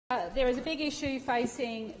There is a big issue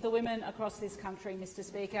facing the women across this country, Mr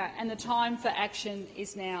Speaker, and the time for action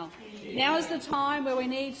is now. Now is the time where we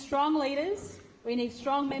need strong leaders, we need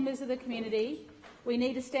strong members of the community, we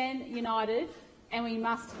need to stand united, and we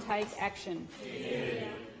must take action.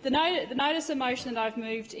 The notice of motion that I've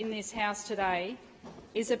moved in this House today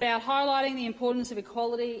is about highlighting the importance of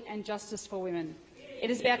equality and justice for women. It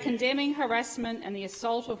is about condemning harassment and the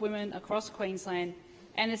assault of women across Queensland,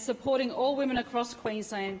 and is supporting all women across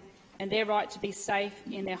Queensland and their right to be safe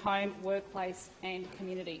in their home, workplace and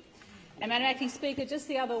community. And, Madam Acting Speaker, just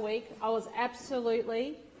the other week I was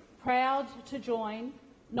absolutely proud to join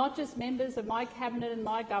not just members of my cabinet and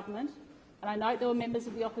my government, and I note there were members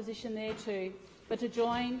of the opposition there too, but to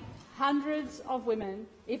join hundreds of women,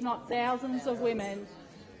 if not thousands of women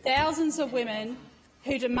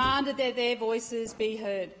who demanded that their voices be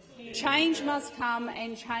heard. Change must come,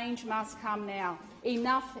 and change must come now.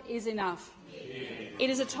 Enough is enough.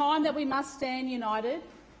 It is a time that we must stand united,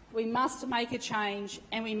 we must make a change,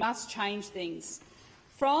 and we must change things.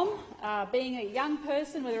 From being a young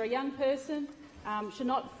person, whether a young person should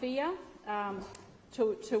not fear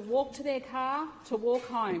to walk to their car, to walk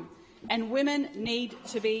home, and women need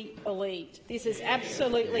to be believed. This is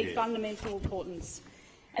absolutely fundamental importance.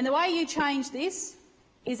 And the way you change this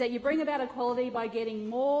is that you bring about equality by getting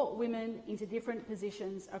more women into different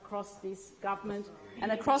positions across this government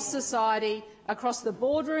and across society, across the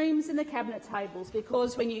boardrooms and the cabinet tables,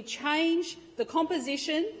 because when you change the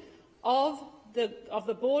composition of the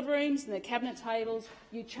boardrooms and the cabinet tables,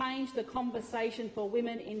 you change the conversation for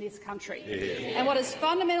women in this country. And what is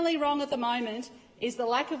fundamentally wrong at the moment is the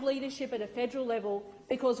lack of leadership at a federal level,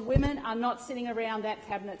 because women are not sitting around that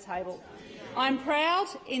cabinet table. I'm proud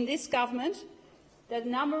in this government that the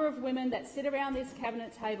number of women that sit around this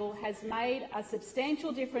cabinet table has made a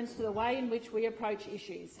substantial difference to the way in which we approach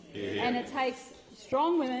issues. And it takes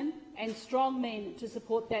strong women and strong men to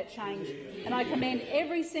support that change. And I commend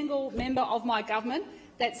every single member of my government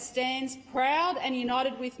that stands proud and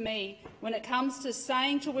united with me when it comes to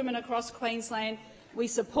saying to women across Queensland, we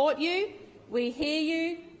support you, we hear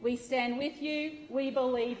you, we stand with you, we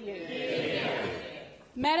believe you.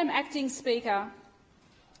 Madam Acting Speaker,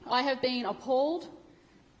 I have been appalled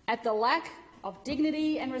at the lack of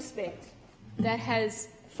dignity and respect that has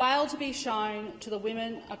failed to be shown to the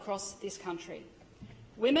women across this country.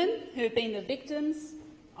 Women who have been the victims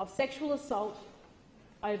of sexual assault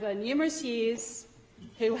over numerous years,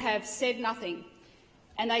 who have said nothing,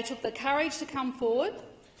 and they took the courage to come forward.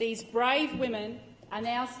 These brave women are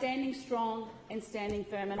now standing strong and standing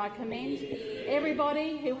firm, and I commend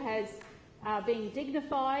everybody who has been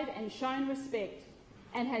dignified and shown respect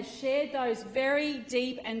and has shared those very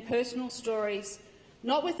deep and personal stories,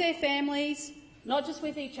 not with their families, not just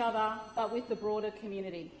with each other, but with the broader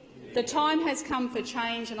community. The time has come for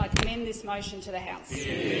change, and I commend this motion to the House.